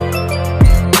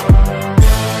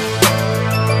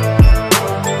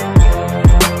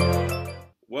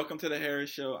Welcome to the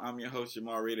Harris Show. I'm your host,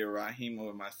 Jamal Radio Rahima,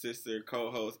 with my sister,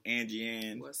 co-host, Angie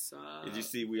Ann. What's up? As you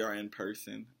see, we are in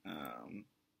person.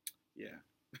 Yeah.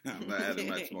 I'm not adding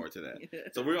much more to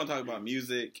that. So we're going to talk about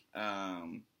music.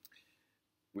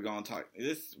 We're going to talk,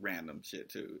 this random shit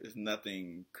too. It's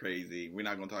nothing crazy. We're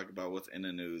not going to talk about what's in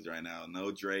the news right now. No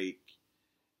Drake.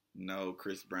 No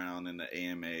Chris Brown in the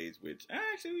AMAs, which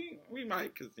actually we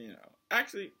might, because,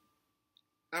 actually,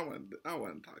 I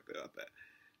wouldn't talk about that.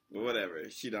 But whatever,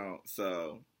 she don't.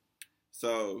 So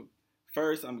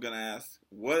first I'm gonna ask,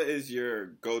 what is your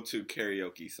go-to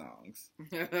karaoke songs?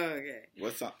 Okay.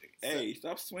 What song? Hey,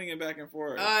 stop swinging back and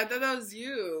forth. I thought that was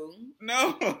you.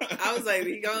 No. I was like,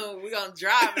 we gonna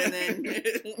drop and then.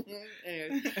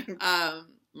 Anyway,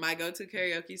 my go-to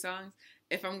karaoke songs.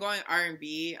 If I'm going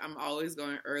R&B, I'm always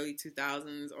going early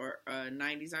 2000s or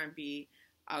 90s R&B.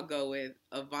 I'll go with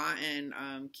Avant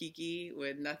and Kiki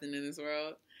with Nothing in This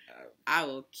World. I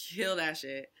will kill that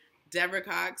shit. Deborah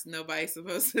Cox, Nobody's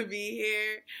Supposed to Be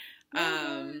Here.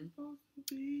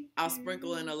 I'll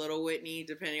sprinkle in a little Whitney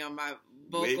depending on my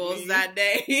vocals that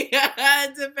day.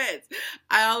 It depends.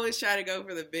 I always try to go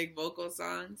for the big vocal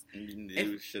songs.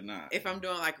 You should not. If I'm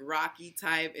doing like rocky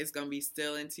type, it's going to be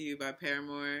Still Into You by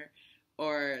Paramore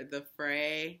or The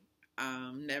Fray.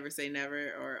 Never Say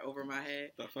Never or Over My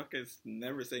Head. The fuck is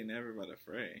Never Say Never by The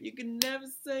Fray? You can never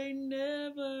say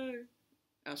never.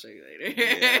 I'll show you later.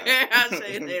 Yeah. I'll show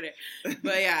you later.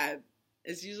 But yeah,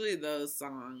 it's usually those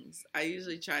songs. I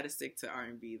usually try to stick to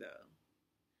R&B though.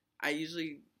 I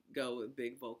usually go with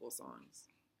big vocal songs.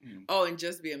 Mm. Oh, and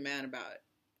Just Be a Man About It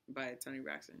by Toni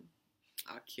Braxton.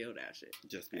 I'll kill that shit.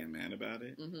 Just Be a Man About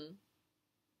It? Mm-hmm.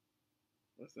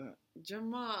 What's that?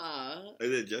 Jamal.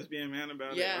 Is it Just Be a Man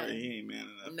About It? Or he ain't man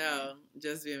enough? No,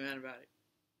 Just Be a Man About It.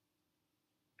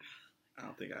 I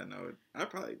don't think I know it. I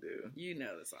probably do. You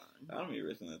know the song. I don't even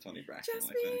listen to Toni Braxton Just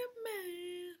like be that. a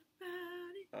man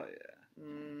about it.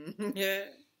 Oh, yeah.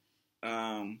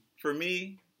 Yeah. For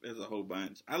me, there's a whole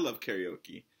bunch. I love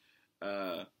karaoke.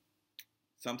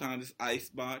 Sometimes it's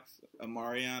Icebox,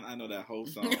 Amarion. I know that whole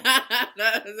song.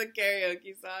 That is a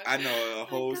karaoke song. I know a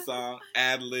whole song,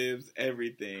 ad-libs,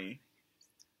 everything.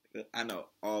 I know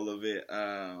all of it.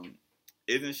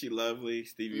 Isn't She Lovely?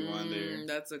 Stevie Wonder.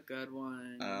 That's a good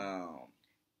one.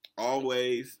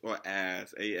 Always, or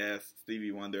AS,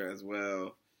 Stevie Wonder as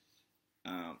well.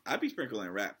 I'd be sprinkling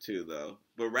rap too, though.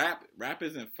 But rap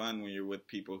isn't fun when you're with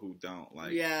people who don't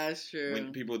like. Yeah, that's true.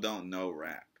 When people don't know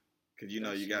rap, because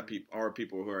you got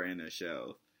people who are in their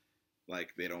shells,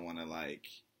 like they don't want to like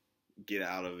get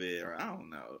out of it, or I don't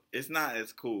know. It's not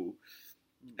as cool.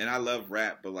 And I love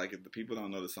rap, but like if the people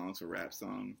don't know the songs for rap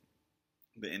songs,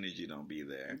 the energy don't be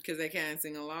there because they can't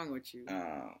sing along with you.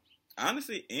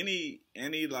 Honestly, any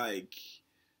like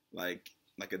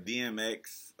a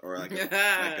DMX or like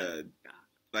a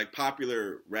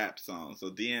popular rap song.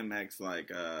 So DMX, like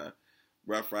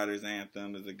Rough Riders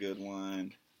Anthem is a good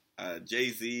one.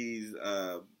 Jay-Z's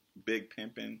Big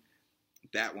Pimpin',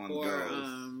 that one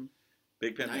goes.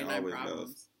 Big Pimpin' always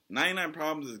goes. 99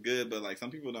 Problems is good, but like some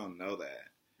people don't know that.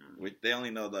 They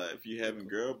only know that if you're having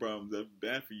girl problems, that's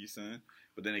bad for you, son.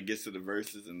 But then it gets to the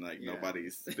verses and like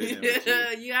nobody's spitting with you.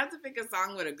 You have to pick a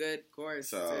song with a good chorus.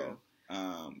 So,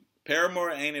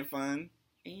 Paramore, Ain't It Fun?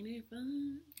 Ain't it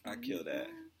fun? I kill that.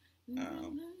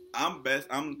 I'm best.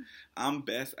 I'm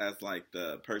best as like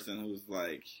the person who's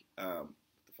like, what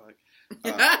the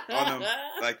fuck, on them,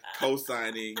 like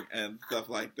co-signing and stuff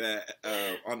like that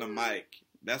on the mic.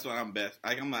 That's what I'm best.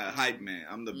 Like I'm a hype man.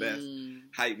 I'm the best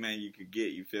hype man you could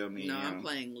get. You feel me? No, I'm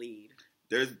playing lead.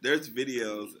 There's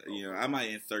videos. I might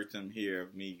insert them here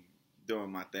of me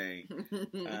doing my thing.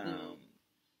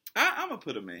 I'm gonna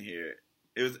put them in here.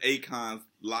 It was Akon's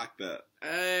 "Locked Up."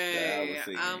 Hey,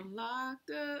 I'm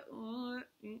locked up.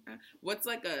 What's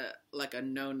like a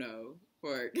no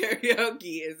for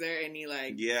karaoke? Is there any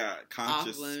like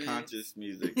conscious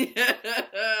music?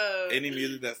 Any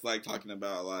music that's like talking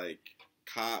about like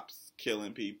cops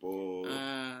killing people,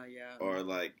 or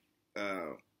like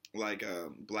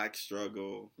black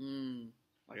struggle.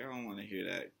 Like I don't want to hear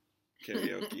that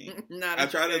karaoke. I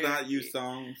try to not use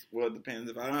songs. Well, it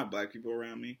depends if I don't have black people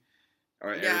around me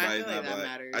or everybody's not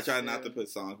black. I try not to put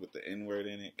songs with the N word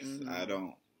in it because I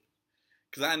don't.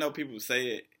 Because I know people say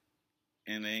it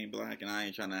and they ain't black, and I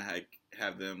ain't trying to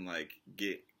have them like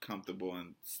get comfortable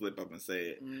and slip up and say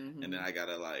it, and then I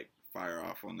gotta like fire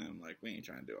off on them. Like we ain't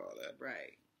trying to do all that,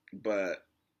 right? But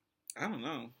I don't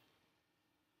know.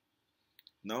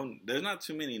 No, there's not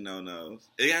too many no-nos.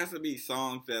 It has to be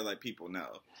songs that like people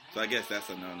know. So I guess that's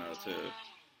a no-no too.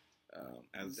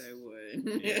 They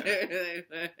would.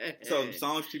 Yeah. So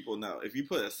songs people know. If you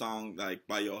put a song like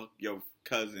by your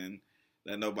cousin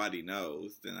that nobody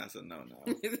knows, then that's a no-no.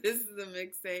 This is a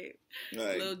mixtape.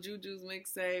 Like, Lil Juju's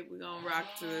mixtape. We're going to rock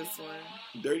to this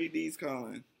one. Dirty D's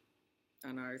calling.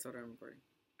 I know, I already told her I'm recording.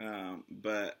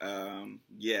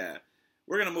 Yeah.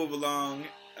 We're going to move along.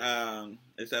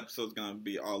 This episode's going to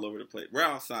be all over the place. We're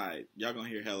outside. Y'all going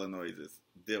to hear hella noises.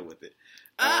 Deal with it.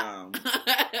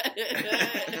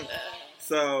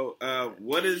 So,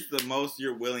 what is the most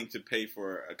you're willing to pay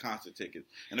for a concert ticket?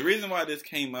 And the reason why this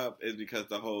came up is because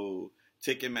the whole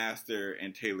Ticketmaster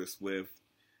and Taylor Swift,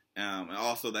 and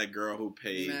also that girl who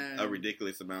paid a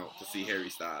ridiculous amount to see Harry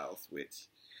Styles, which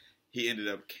he ended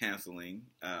up canceling,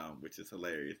 which is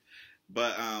hilarious.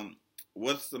 But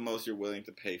what's the most you're willing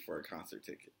to pay for a concert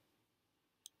ticket?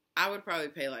 I would probably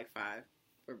pay like $5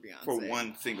 for Beyonce. For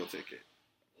one single ticket?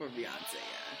 For Beyonce,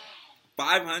 yeah.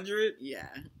 500? Yeah.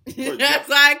 That's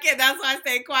why I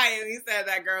stayed quiet when he said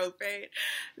that girl was paid.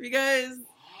 Because,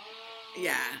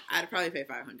 yeah, I'd probably pay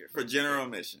 $500 for general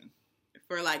admission.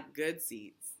 For like good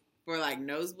seats. For like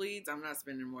nosebleeds, I'm not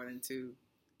spending more than $250.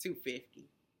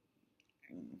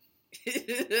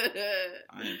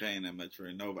 I ain't paying that much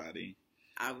for nobody.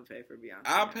 I would pay for Beyonce.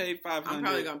 I'll pay $500. I'm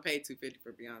probably gonna pay $250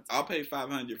 for Beyonce. I'll pay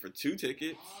 $500 for 2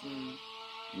 tickets,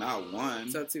 not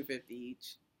one. So $250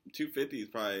 each. $250 is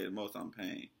probably the most I'm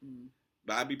paying.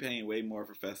 But I'd be paying way more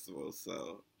for festivals.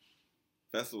 So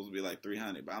festivals would be like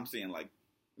 $300, but I'm seeing like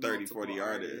 30, 40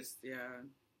 artists. Yeah.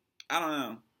 I don't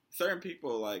know. Certain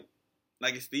people like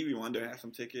if Stevie Wonder has some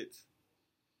tickets,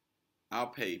 I'll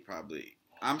pay probably.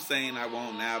 I'm saying I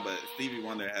won't now, but Stevie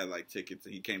Wonder had like tickets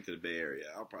and he came to the Bay Area.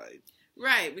 I'll probably.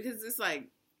 Right, because it's like.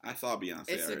 I saw Beyonce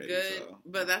it's already. It's a good, so.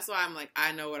 But that's why I'm like,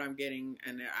 I know what I'm getting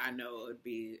and I know it would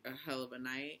be a hell of a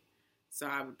night. So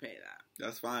I would pay that.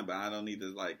 That's fine, but I don't need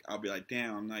to like. I'll be like,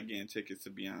 damn, I'm not getting tickets to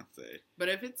Beyonce. But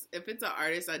if it's an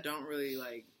artist I don't really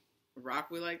like rock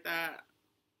with like that,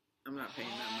 I'm not paying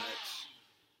that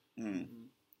much.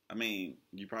 I mean,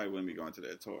 you probably wouldn't be going to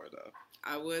their tour though.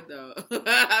 I would though.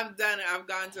 I've done it. I've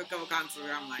gone to a couple concerts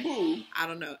where I'm like, I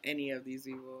don't know any of these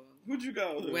people. Who'd you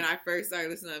go to? When I first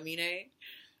started listening to Amine,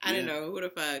 I didn't know who the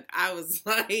fuck. I was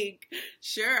like,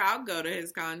 sure, I'll go to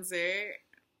his concert.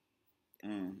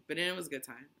 But then it was a good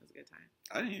time. It was a good time.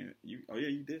 I didn't hear you. Oh yeah,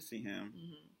 you did see him.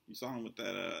 You saw him with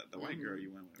that the white girl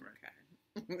you went with, right?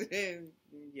 Okay.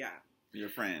 Yeah. Your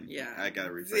friend. Yeah. I gotta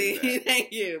rephrase that.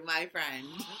 Thank you, my friend.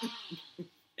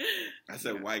 I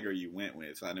said white girl you went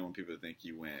with, so I didn't want people to think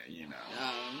you went. You know.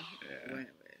 Yeah. Went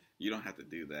with. You don't have to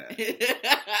do that.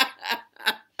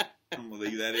 I'm gonna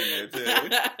leave that in there too.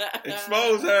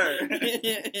 Expose her.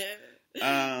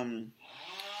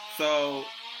 So,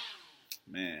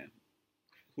 man.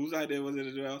 Whose idea was it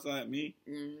to do outside? Me?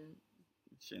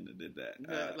 Shouldn't have did that.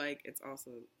 But, like, it's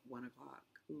also 1 o'clock.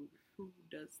 Who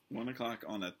does... 1 o'clock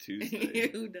on a Tuesday.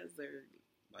 Who does their,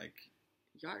 like...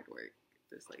 yard work?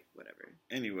 Just, like, whatever.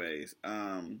 Anyways,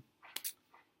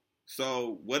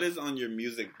 so what is on your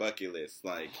music bucket list?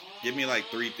 Like, give me, like,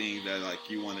 3 things that, like,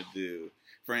 you want to do.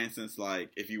 For instance, like,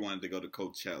 if you wanted to go to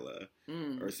Coachella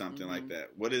or something like that.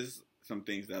 What is some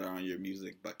things that are on your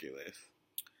music bucket list?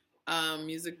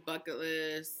 Music bucket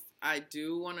list. I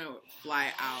do want to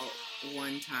fly out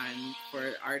one time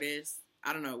for artists.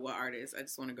 I don't know what artist. I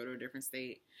just want to go to a different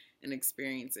state and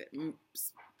experience it.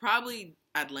 Probably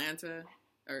Atlanta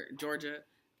or Georgia.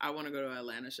 I want to go to an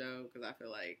Atlanta show because I feel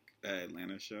like...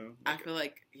 Atlanta show? Like I feel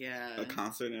like, yeah. A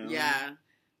concert in Atlanta? Yeah.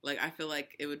 Like, I feel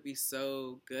like it would be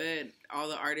so good. All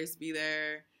the artists be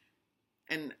there.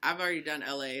 And I've already done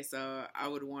LA, so I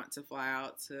would want to fly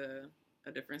out to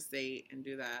a different state and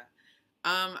do that.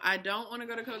 I don't want to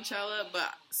go to Coachella,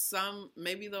 but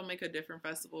maybe they'll make a different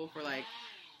festival for like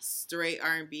straight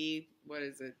R&B. What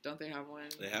is it? Don't they have one?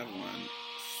 They have one.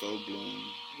 Soul Bloom.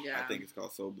 Yeah. I think it's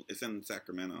called Soul Bloom. It's in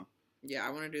Sacramento. Yeah,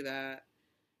 I want to do that.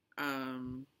 I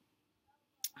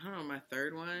don't know, my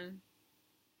third one.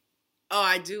 Oh,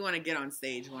 I do want to get on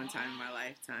stage one time in my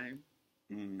lifetime.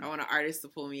 I want an artist to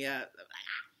pull me up.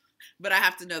 But I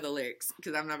have to know the lyrics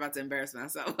because I'm not about to embarrass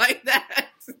myself like that.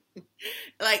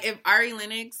 Like, if Ari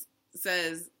Lennox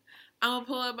says, I'm going to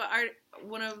pull up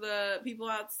one of the people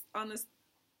out on this...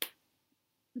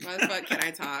 Why the fuck can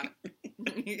I talk?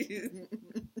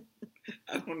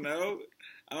 I don't know.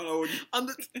 What you... on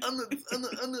the...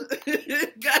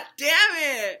 God damn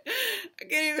it! I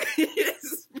can't even...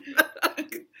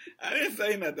 I didn't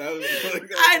say nothing.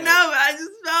 I know, but I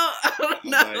just felt... I don't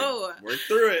know. Like, work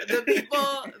through it.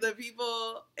 The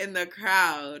people in the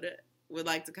crowd would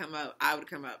like to come up. I would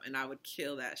come up and I would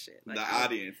kill that shit. Like, the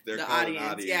audience. They're the called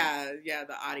audience. Yeah,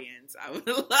 the audience.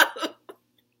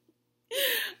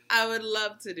 I would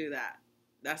love to do that.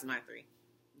 That's my 3.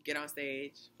 Get on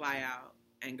stage, fly out,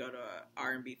 and go to a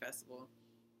R&B festival.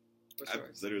 What's I've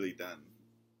yours? literally done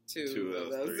two of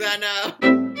those. three. I know.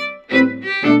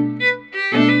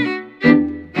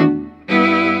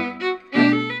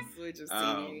 Switch of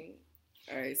scenery.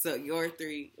 All right, so your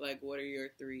three, like, what are your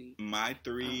three? My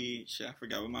three, shit, I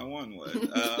forgot what my one was.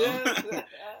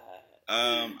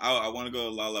 I want to go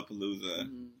to Lollapalooza.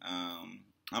 Mm-hmm.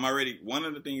 I'm already, one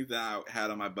of the things that I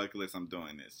had on my bucket list, I'm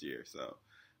doing this year,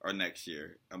 or next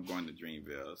year, I'm going to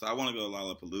Dreamville. So I want to go to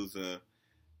Lollapalooza.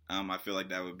 I feel like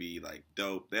that would be, like,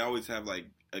 dope. They always have, like,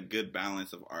 a good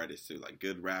balance of artists, too. Like,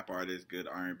 good rap artists, good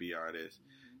R&B artists,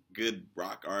 good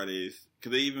rock artists.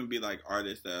 Could they even be, like,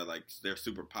 artists that are, like, they're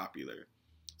super popular.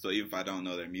 So even if I don't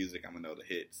know their music, I'm going to know the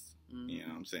hits. Mm-hmm. You know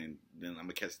what I'm saying? Then I'm going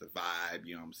to catch the vibe,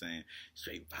 you know what I'm saying?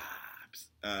 Straight vibes.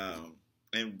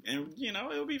 And you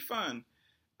know, it'll be fun.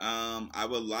 I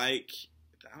would like,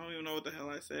 I don't even know what the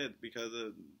hell I said because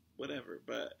of whatever,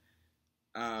 but,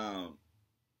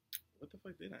 what the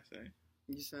fuck did I say?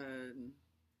 You said...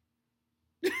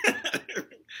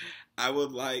 I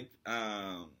would like,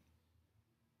 I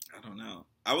don't know.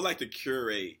 I would like to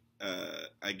curate,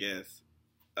 I guess,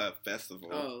 a festival.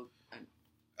 Oh.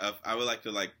 I would like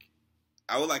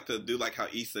to do like how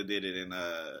Issa did it in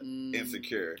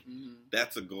Insecure. Mm-hmm.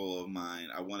 That's a goal of mine.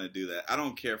 I want to do that. I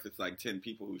don't care if it's like 10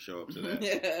 people who show up to that.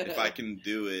 If I can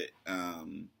do it,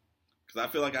 because I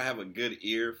feel like I have a good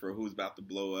ear for who's about to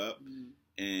blow up. Mm-hmm.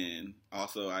 And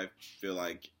also I feel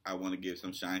like I want to give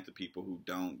some shine to people who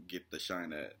don't get the shine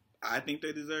that I think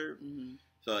they deserve. Mm-hmm.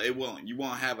 So you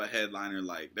won't have a headliner,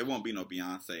 like, there won't be no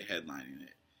Beyonce headlining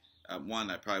it.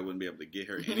 One, I probably wouldn't be able to get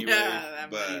her anyway.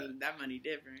 that money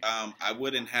different. I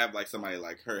wouldn't have like somebody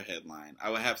like her headline. I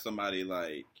would have somebody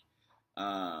like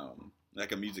a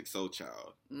Music Soul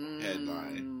Child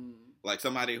headline, like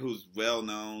somebody who's well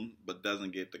known but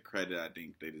doesn't get the credit I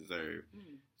think they deserve.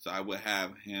 So I would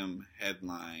have him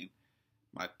headline.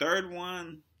 My third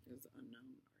one is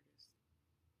unknown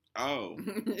artist. Oh,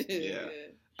 yeah.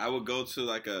 I would go to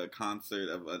like a concert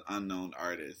of an unknown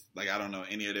artist. Like, I don't know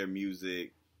any of their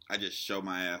music. I just show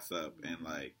my ass up and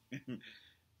like,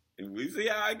 and we see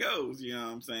how it goes. You know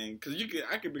what I'm saying? Because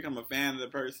I could become a fan of the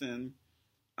person.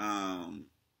 And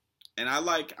I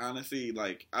like, honestly,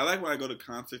 like, I like when I go to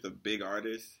concerts of big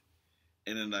artists,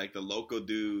 and then like the local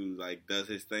dude like does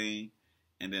his thing,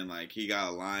 and then like he got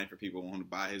a line for people who want to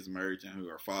buy his merch and who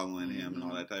are following him and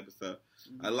all that type of stuff.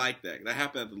 I like that. That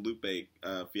happened at the Lupe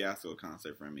Fiasco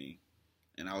concert for me,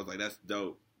 and I was like, that's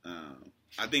dope.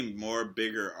 I think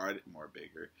bigger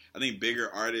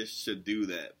artists should do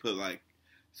that. Put like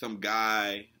some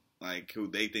guy like who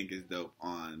they think is dope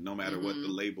on, no matter what the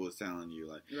label is telling you.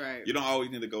 Like, right. You don't always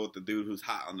need to go with the dude who's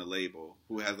hot on the label,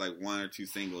 who has like 1 or 2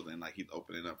 singles and like he's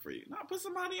opening up for you. No, put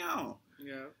somebody on.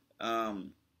 Yeah.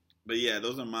 But yeah,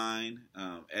 those are mine.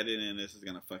 Editing this is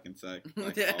gonna fucking suck,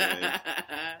 like always.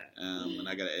 And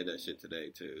I gotta edit that shit today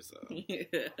too. So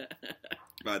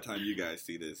by the time you guys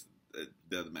see this, it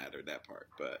doesn't matter that part.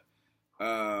 But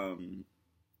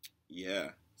yeah.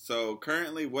 So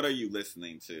currently, what are you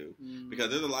listening to?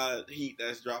 Because there's a lot of heat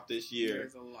that's dropped this year.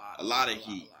 There's a lot of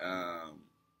heat.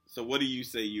 So what do you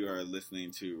say you are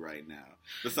listening to right now?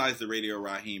 Besides the Radio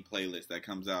Raheem playlist that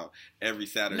comes out every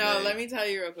Saturday. No, let me tell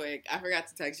you real quick. I forgot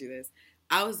to text you this.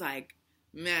 I was like,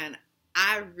 man,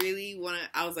 I really want to,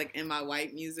 I was like in my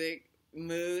white music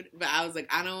mood, but I was like,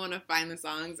 I don't want to find the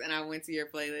songs, and I went to your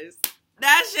playlist.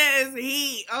 That shit is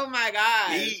heat. Oh my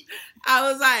God. Heat. I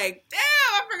was like, damn,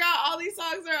 I forgot all these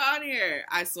songs are on here.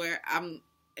 I swear,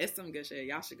 it's some good shit.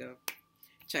 Y'all should go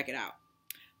check it out.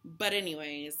 But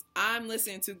anyways, I'm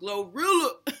listening to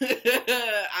Glorilla.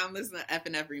 I'm listening to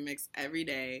F&F Remix every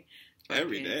day.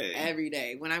 Every day? Every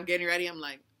day. When I'm getting ready, I'm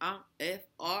like,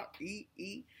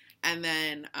 F-R-E-E. And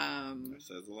then, that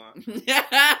says a lot.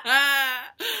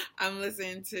 I'm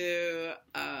listening to,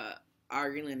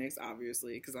 Ari Lennox,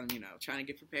 obviously, because I'm, trying to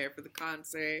get prepared for the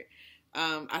concert.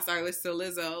 I started listening to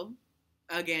Lizzo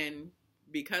again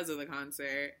because of the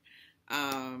concert.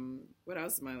 What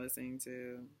else am I listening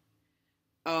to?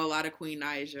 Oh, a lot of Queen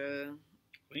Naija.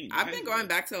 I've been going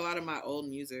back to a lot of my old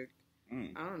music. I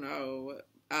don't know.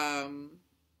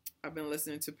 I've been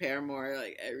listening to Paramore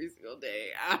like every single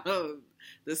day.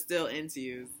 The Still Into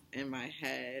You's in my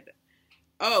head.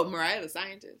 Oh, Mariah the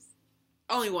Scientist.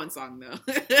 Only one song, though.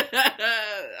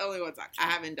 Only one song. I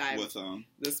haven't dived. What song?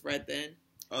 The Spread Thin.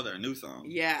 Oh, their new song.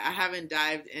 Yeah, I haven't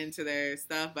dived into their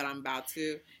stuff, but I'm about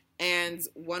to. And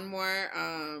one more,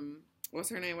 what's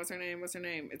her name?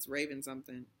 It's Raven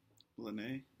something.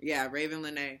 Lene? Yeah, Raven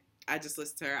Lene. I just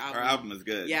listened to her album. Her album is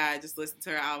good. Yeah, I just listened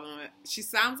to her album. She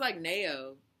sounds like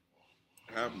Neo.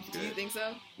 Her album's good. Do you think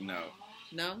so? No.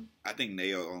 No? I think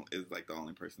Neo is like the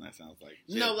only person that sounds like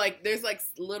Jip. No, like there's like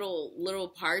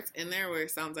little parts in there where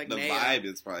it sounds like the Neo. vibe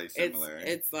is probably similar.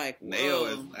 It's like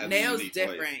Neo Neo's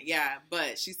different, yeah,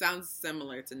 but she sounds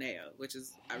similar to Neo, which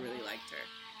is I really liked her.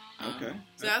 Okay,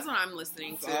 so that's what I'm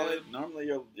listening to. Solid. Normally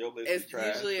your list it's is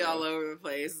trash, usually so. all over the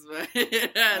place, but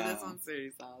this one's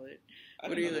pretty solid.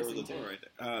 What are you listening to? Right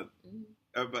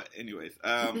there. But anyways,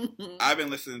 I've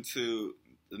been listening to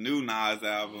the new Nas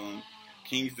album,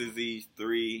 King's Disease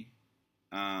 3,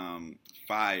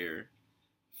 Fire.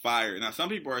 Now some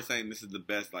people are saying this is the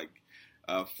best like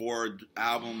 4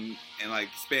 album and like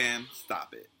span.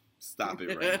 Stop it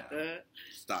right now.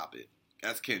 Stop it.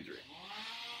 That's Kendrick.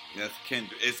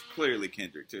 It's clearly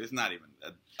Kendrick too. It's not even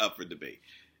up for debate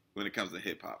when it comes to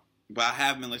hip hop. But I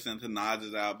have been listening to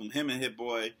Nas's album. Him and Hit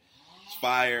Boy,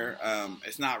 Fire.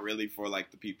 It's not really for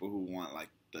like the people who want like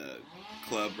the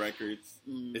club records.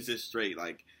 It's just straight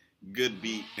like good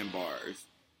beat and bars,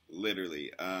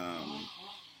 literally.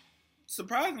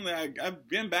 Surprisingly, I've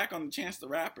been back on Chance the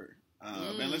Rapper.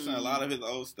 I've been listening to a lot of his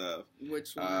old stuff.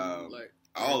 Which one? Like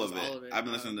all of it. I've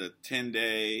been listening to 10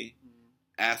 Day.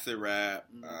 Acid Rap,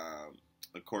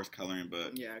 of course, Coloring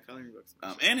Book. Yeah, Coloring Book's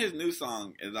and his new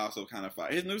song is also kind of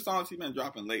fire. His new songs he's been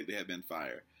dropping lately have been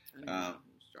fire.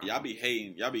 Y'all be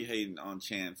hating on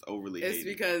Chance, overly hating. It's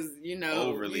because,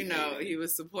 he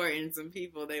was supporting some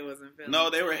people they wasn't feeling.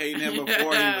 No, they were hating him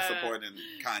before he was supporting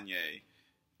Kanye.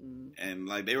 And,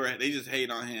 like, they just hate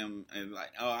on him and,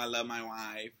 like, oh, I love my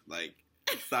wife. Like,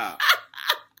 stop.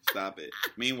 Stop it.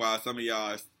 Meanwhile, some of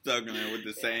y'all are struggling with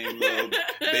the same little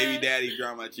baby daddy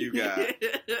drama that you got.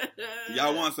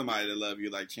 Y'all want somebody to love you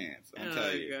like Chance. I'm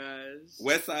telling you. Gosh.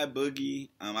 West Side Boogie.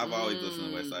 I've always listened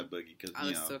to West Side Boogie because I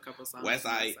listened to a couple songs. West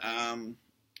Side.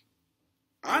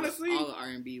 Honestly, all the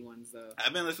R&B ones though.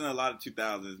 I've been listening to a lot of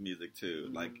 2000s music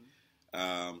too, like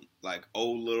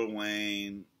old Lil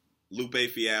Wayne, Lupe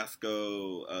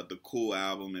Fiasco, the Cool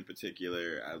album in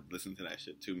particular. I listened to that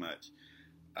shit too much.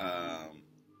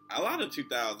 A lot of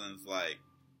 2000s, like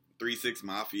 3-6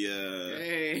 Mafia.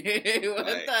 Hey, what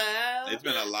like, the hell? It's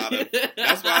been a lot of.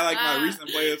 That's why I like my recent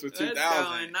playlist with 2000. What's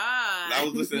going on? I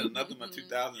was listening to nothing but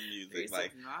 2000 music. 3-6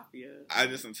 Like Mafia. I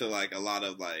listened to like a lot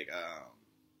of like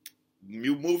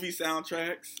movie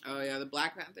soundtracks. Oh yeah, the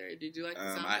Black Panther. Did you like the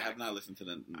soundtrack? I have not listened to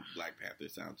the Black Panther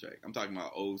soundtrack. I'm talking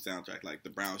about old soundtrack like the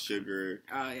Brown Sugar.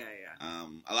 Oh yeah.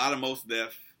 A lot of Mos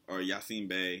Def or Yasin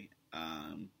Bey.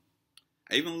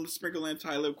 I even sprinkle in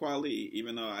Talib Kweli,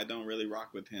 even though I don't really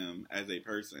rock with him as a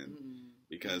person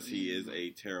because he is a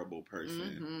terrible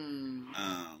person.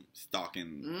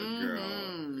 Stalking a girl,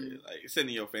 like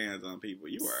sending your fans on people.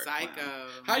 You are a psycho. Clown.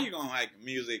 How you gonna like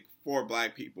music for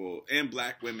black people and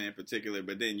black women in particular,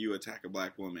 but then you attack a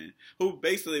black woman who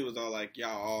basically was all like,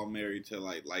 y'all all married to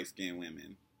like light skinned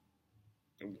women.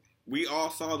 We all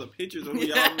saw the pictures of who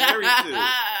y'all married to.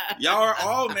 Y'all are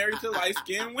all married to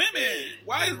light-skinned women.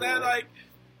 Why is that like...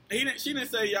 She didn't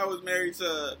say y'all was married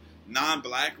to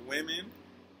non-black women.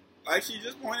 Like, she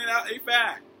just pointed out a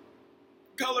fact.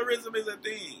 Colorism is a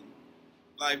thing.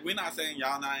 Like, we're not saying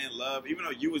y'all not in love, even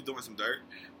though you was doing some dirt.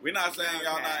 We're not saying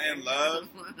y'all not in love.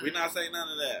 We're not saying none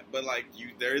of that. But, like,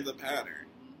 there is a pattern.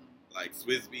 Like,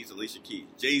 Swizz Beatz, Alicia Keys,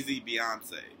 Jay-Z,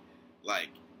 Beyonce. Like,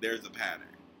 there's a pattern.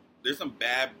 There's some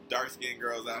bad dark-skinned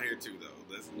girls out here, too,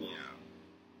 though. Listen,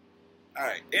 All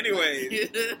right.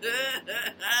 Anyways.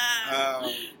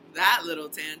 That little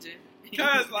tangent.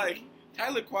 Because, like,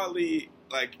 Talib Kweli,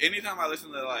 like, anytime I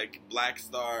listen to, like, Black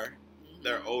Star,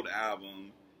 their old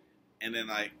album, and then,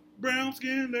 like, Brown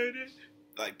Skin Lady,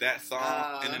 like, that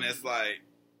song, and then it's like,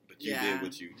 but you did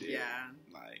what you did. Yeah.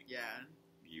 Like,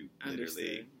 you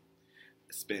literally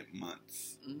spent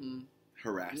months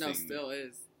harassing. No, still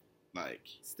is. Like,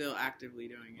 still actively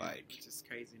doing it, like, which is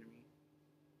crazy to me.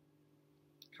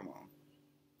 Come on,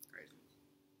 it's crazy.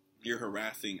 You're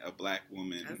harassing a black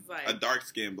woman, like, a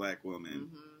dark-skinned black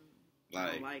woman,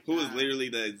 who is literally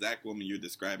the exact woman you're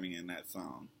describing in that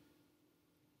song.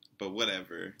 But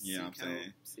whatever, you know what I'm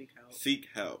saying? Seek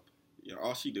help. You know,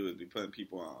 all she do is be putting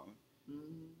people on.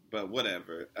 But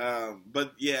whatever.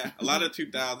 But yeah, a lot of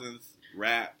 2000s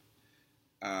rap.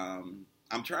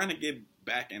 I'm trying to get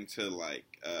back into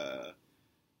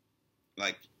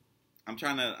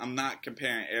I'm not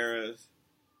comparing eras,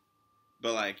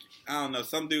 but like, I don't know,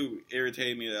 some dude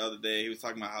irritated me the other day. He was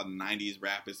talking about how the 90s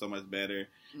rap is so much better.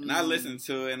 And I listened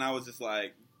to it and I was just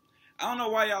like, I don't know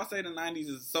why y'all say the 90s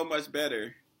is so much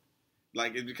better.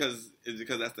 Like, it's because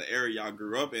that's the era y'all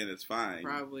grew up in. It's fine.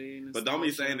 Probably. But don't be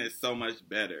saying it's so much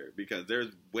better because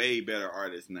there's way better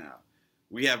artists now.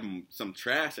 We have some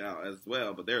trash out as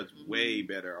well, but there's way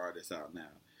better artists out now.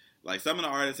 Like, some of the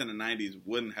artists in the 90s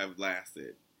wouldn't have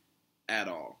lasted at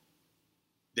all.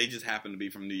 They just happen to be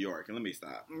from New York. And let me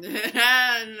stop.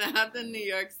 Not the New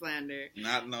York slander.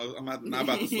 I'm not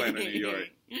about to slander New York.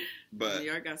 But New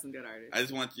York got some good artists. I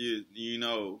just want you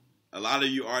know, a lot of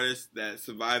you artists that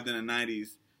survived in the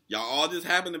 90s, y'all all just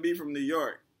happen to be from New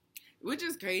York. Which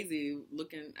is crazy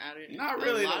looking at it. Not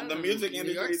really. The music New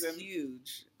industry York's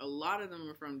huge. A lot of them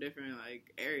are from different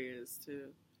areas too.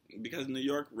 Because New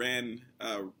York ran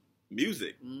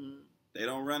music. Mm-hmm. They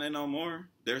don't run it no more.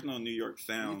 There's no New York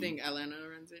sound. You think Atlanta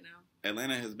runs it now?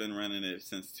 Atlanta has been running it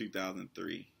since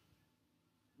 2003.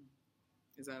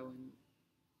 Is that when?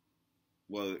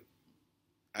 Well,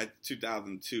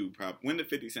 2002 probably. When did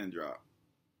 50 Cent drop?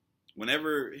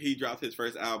 Whenever he dropped his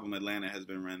first album, Atlanta has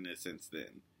been running it since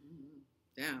then. Mm-hmm.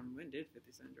 Damn, when did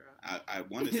 50 Cent drop? I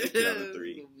want to say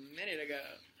 2003. A minute ago.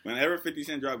 Whenever 50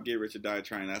 Cent dropped Get Rich or Die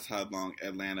Trying, that's how long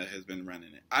Atlanta has been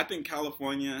running it. I think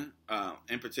California,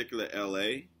 in particular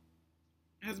LA,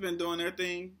 has been doing their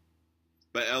thing.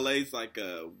 But LA's like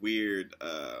a weird,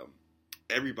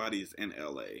 everybody's in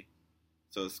LA.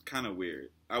 So it's kind of weird.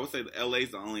 I would say that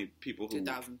LA's the only people who...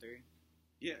 2003.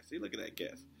 Yeah, see, look at that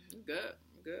guess. Good.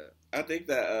 I think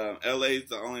that LA's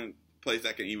the only place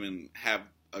that can even have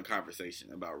a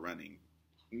conversation about running.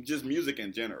 Just music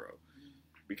in general.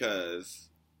 Because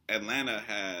Atlanta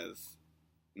has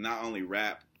not only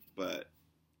rap, but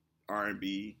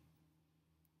R&B.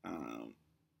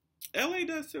 LA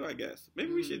does too, I guess.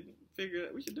 Maybe we should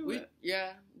do it.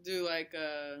 Yeah, do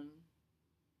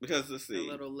because let's see.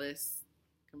 A little list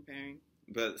comparing.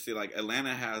 But see,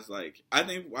 Atlanta has I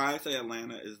think why I say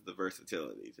Atlanta is the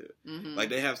versatility too. Mm-hmm.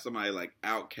 They have somebody like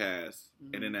Outkast,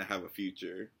 mm-hmm. and then they have a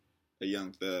Future, a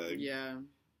Young Thug. Yeah.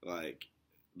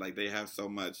 They have so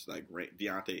much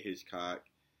Deontay Hitchcock,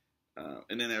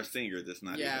 and then their singers. It's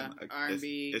not even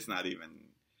R&B. It's not even.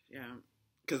 Yeah.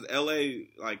 Because LA,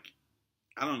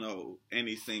 I don't know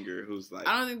any singer who's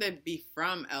I don't think they'd be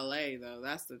from LA though.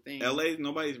 That's the thing. LA,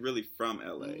 nobody's really from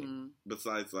LA. Mm-hmm.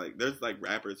 Besides, there's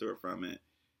rappers who are from it.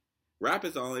 Rap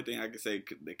is the only thing I can say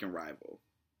they can rival.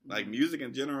 Mm-hmm. Music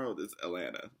in general is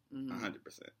Atlanta, 100%.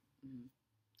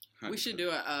 Mm-hmm. We should do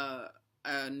a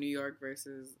New York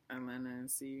versus Atlanta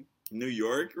and see. New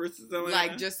York versus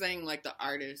Atlanta? Just saying the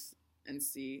artists and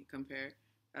see, compare.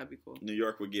 That'd be cool. New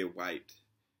York would get wiped.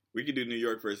 We could do New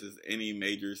York versus any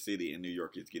major city, and New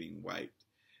York is getting wiped.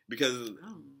 Because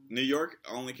New York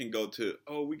only can go to,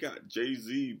 we got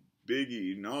Jay-Z,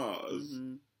 Biggie, Nas.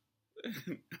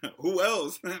 Mm-hmm. Who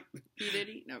else? P.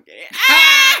 Diddy? No, I'm kidding.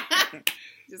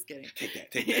 Just kidding. Take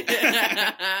that.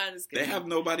 Just kidding. They have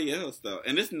nobody else, though.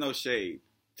 And this is no shade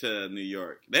to New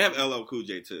York. They have LL Cool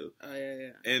J, too. Oh,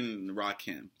 yeah. And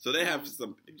Rakim. So they have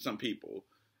some people.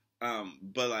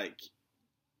 But,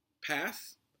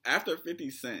 after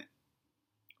 50 Cent,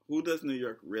 who does New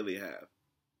York really have?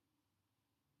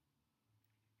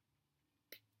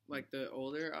 The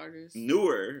older artists?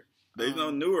 Newer. There's no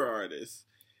newer artists.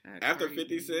 After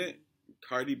 50 Cent,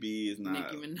 Cardi B is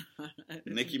not.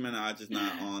 Nicki Minaj is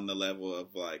not on the level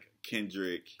of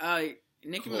Kendrick.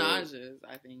 Nicki Minaj is,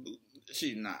 I think.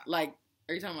 She's not.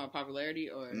 Are you talking about popularity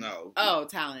or? No. Oh,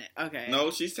 talent. Okay.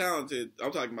 No, she's talented.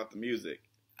 I'm talking about the music.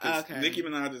 Okay. Nicki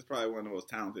Minaj is probably one of the most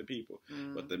talented people.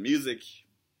 Mm. But the music,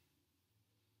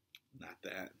 not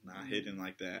that. Not hidden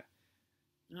like that.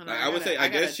 No, I would say, I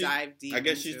guess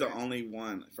she's the only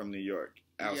one from New York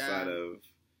outside of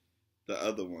the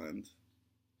other ones.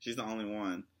 She's the only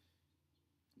one.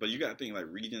 But you got to think,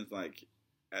 regions like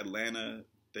Atlanta,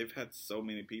 they've had so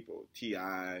many people.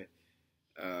 T.I.,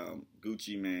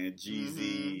 Gucci Mane,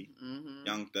 Jeezy, mm-hmm.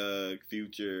 Young Thug,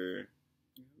 Future.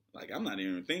 I'm not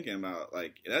even thinking about,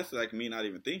 that's me not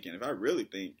even thinking. If I really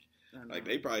think,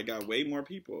 they probably got way more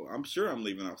people. I'm sure I'm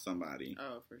leaving off somebody.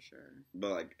 Oh, for sure.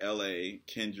 But, L.A.,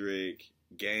 Kendrick,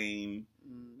 Game,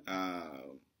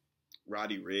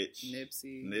 Roddy Ricch,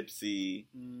 Nipsey.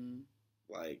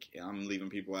 I'm leaving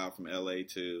people out from L.A.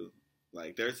 too.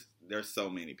 There's so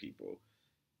many people.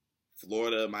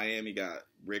 Florida, Miami got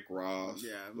Rick Ross.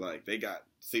 Yeah. They got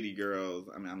City Girls.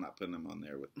 I mean, I'm not putting them on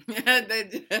there with. But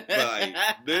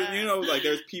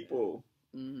there's people.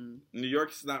 Mm-hmm. New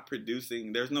York's not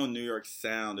producing. There's no New York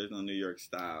sound. There's no New York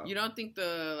style. You don't think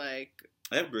I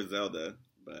have Griselda,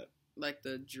 but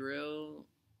the drill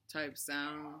type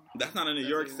sound. That's not a New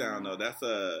York sound though. That's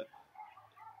a.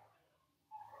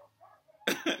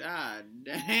 God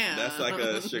damn. That's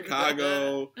a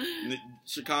Chicago /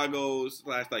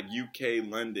 UK,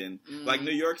 London. Mm.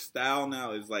 New York style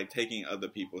now is taking other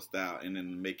people's style and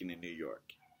then making it New York.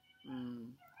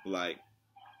 Mm.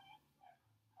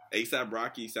 A$AP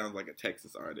Rocky sounds like a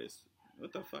Texas artist.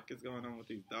 What the fuck is going on with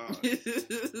these dogs?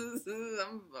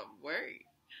 I'm worried.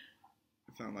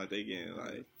 Sound like they getting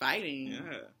like fighting.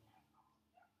 Yeah.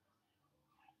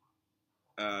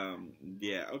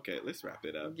 Yeah, okay, let's wrap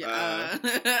it up.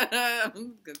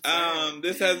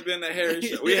 This has been the Harris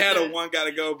Show. We had a one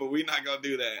gotta go, but we're not gonna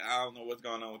do that. I don't know what's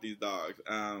going on with these dogs.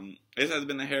 This has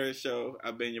been the Harris Show.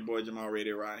 I've been your boy Jamal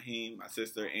Radio Raheem, my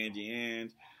sister Angie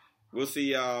Ange. We'll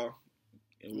see y'all.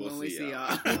 And we'll see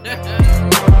y'all.